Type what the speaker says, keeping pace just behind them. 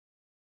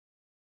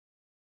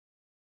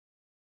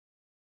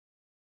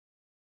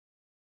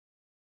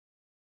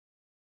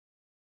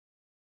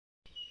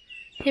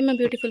Hey, my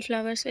beautiful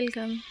flowers,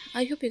 welcome.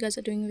 I hope you guys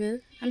are doing well.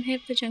 I'm here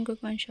with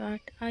Jungkook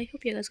Oneshot. I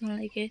hope you guys gonna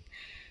like it.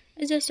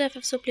 It's just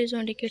FF, so please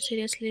don't take it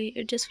seriously.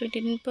 It just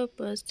fitted in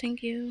purpose.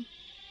 Thank you.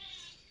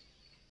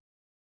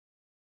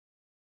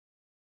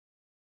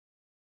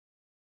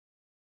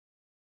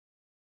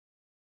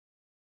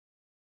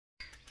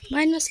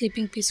 Mine was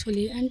sleeping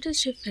peacefully until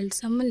she felt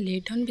someone lay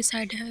down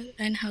beside her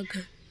and hug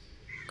her.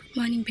 Good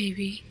morning,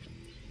 baby.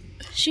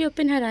 She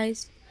opened her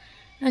eyes,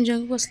 and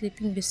Jungkook was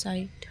sleeping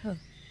beside her.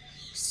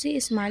 She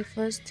smiled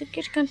first, to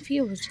get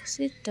confused.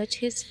 She touched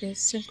his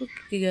face. Jungkook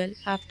giggled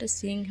after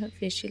seeing her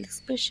facial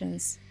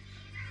expressions.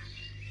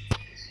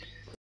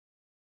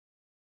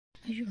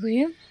 Are you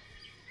real?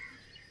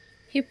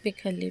 He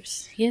picked her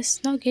lips.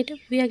 Yes, now get up.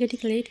 We are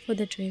getting late for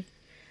the trip.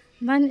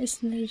 One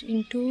snuggled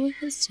into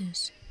his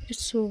chest.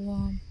 It's so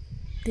warm.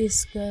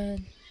 This girl.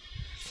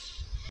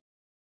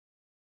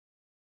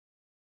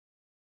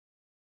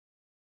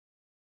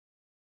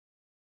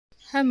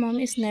 Her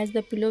mom snatched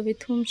the pillow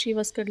with whom she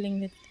was cuddling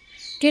with.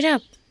 Get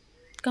up.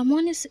 Come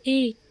on, it's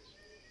 8.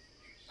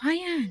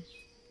 Ryan.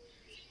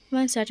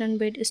 One sat on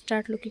bed,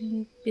 start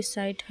looking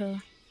beside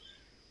her.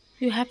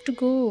 You have to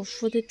go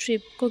for the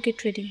trip. Go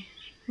get ready.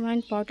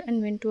 One paused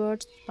and went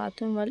towards the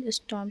bathroom while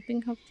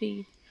stomping her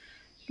feet.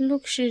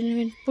 Look, she didn't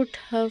even put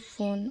her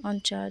phone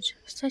on charge.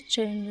 Such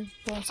an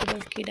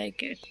irresponsible kid I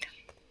get.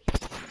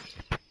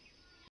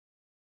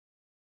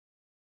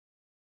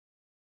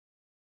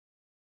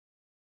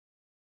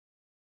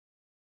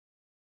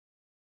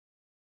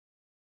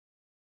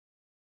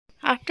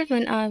 After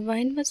 1 hour,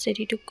 Vine was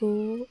ready to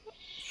go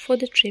for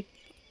the trip.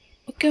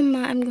 Okay,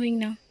 Ma, I'm going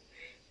now.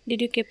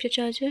 Did you keep your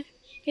charger?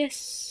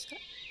 Yes.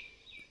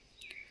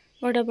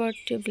 What about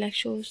your black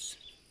shoes?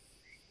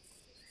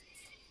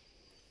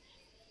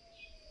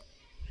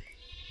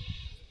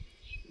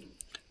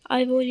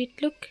 I wore it,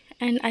 look,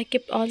 and I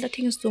kept all the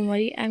things. Don't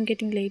worry, I'm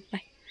getting late.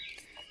 Bye.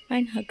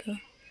 Vine hug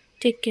her.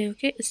 Take care,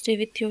 okay? Stay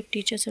with your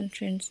teachers and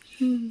friends.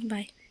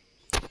 Bye.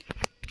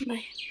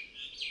 Bye.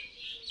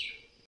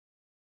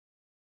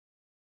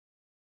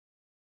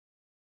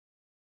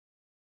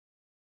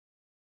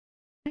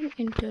 And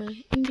enter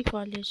in the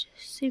college.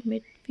 She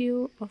met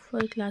few of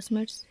her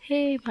classmates.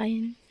 Hey,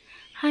 Vine.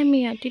 Hi,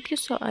 Mia. Did you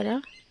saw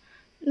Ara?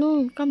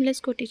 No, come, let's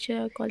go.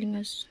 Teacher calling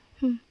us.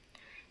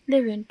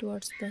 They went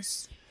towards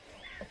bus.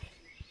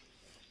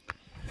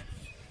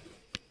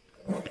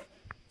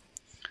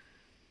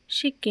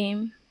 She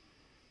came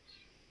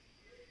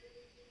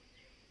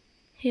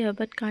here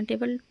but can't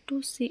able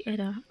to see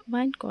Era.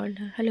 Vine called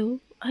her. Hello,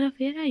 Era,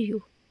 where are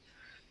you?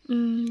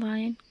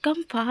 Vine,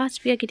 come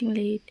fast, we are getting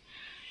late.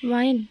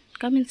 Vine,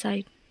 come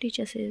inside.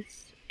 Teacher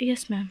says,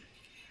 yes, ma'am.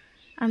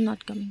 I'm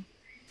not coming.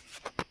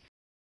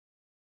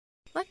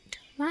 What?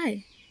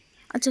 Why?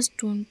 I just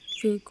don't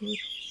feel good.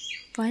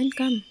 Vine,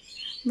 come.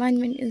 Vine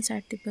went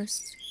inside the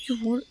bus.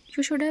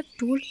 You should have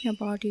told me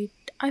about it.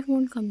 I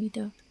won't come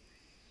either.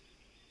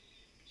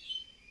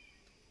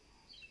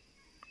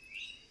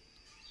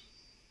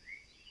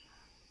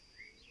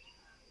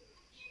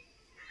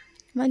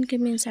 Vine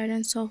came inside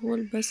and saw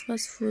whole bus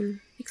was full,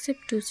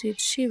 except 2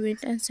 seats. She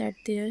went and sat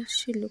there.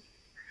 She looked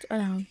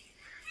around.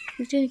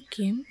 Then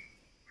came.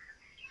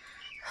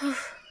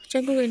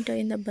 Jungkook entered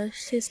in the bus.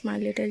 She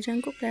smiled little.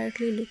 Jungkook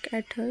quietly looked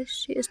at her.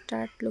 She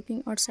started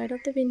looking outside of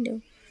the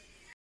window.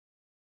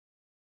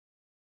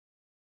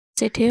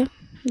 Sit here.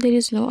 There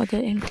is no other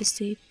empty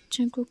seat.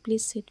 Jungkook,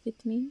 please sit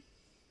with me.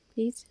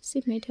 Please.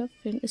 She made her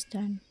friend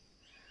stand.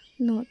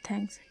 No,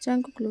 thanks.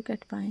 Jungkook looked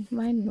at Vine.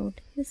 Vine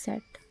nodded. He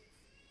sat.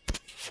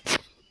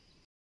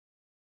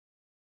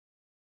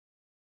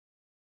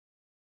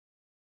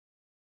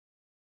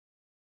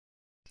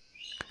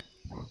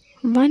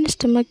 Vine's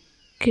stomach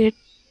get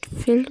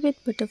filled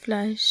with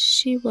butterflies.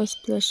 She was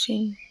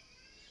blushing.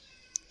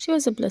 She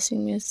was a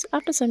blushing mess.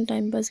 After some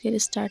time, bus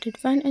get started.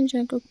 Vine and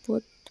Jungkook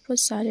both were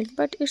silent,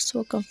 but it's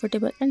so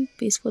comfortable and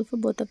peaceful for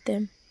both of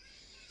them.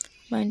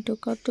 Vine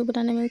took out 2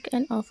 banana milk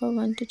and offered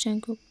one to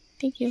Jungkook.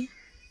 Thank you.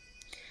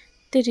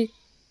 They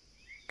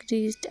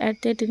reached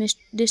at their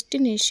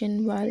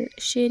destination while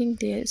sharing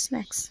their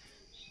snacks.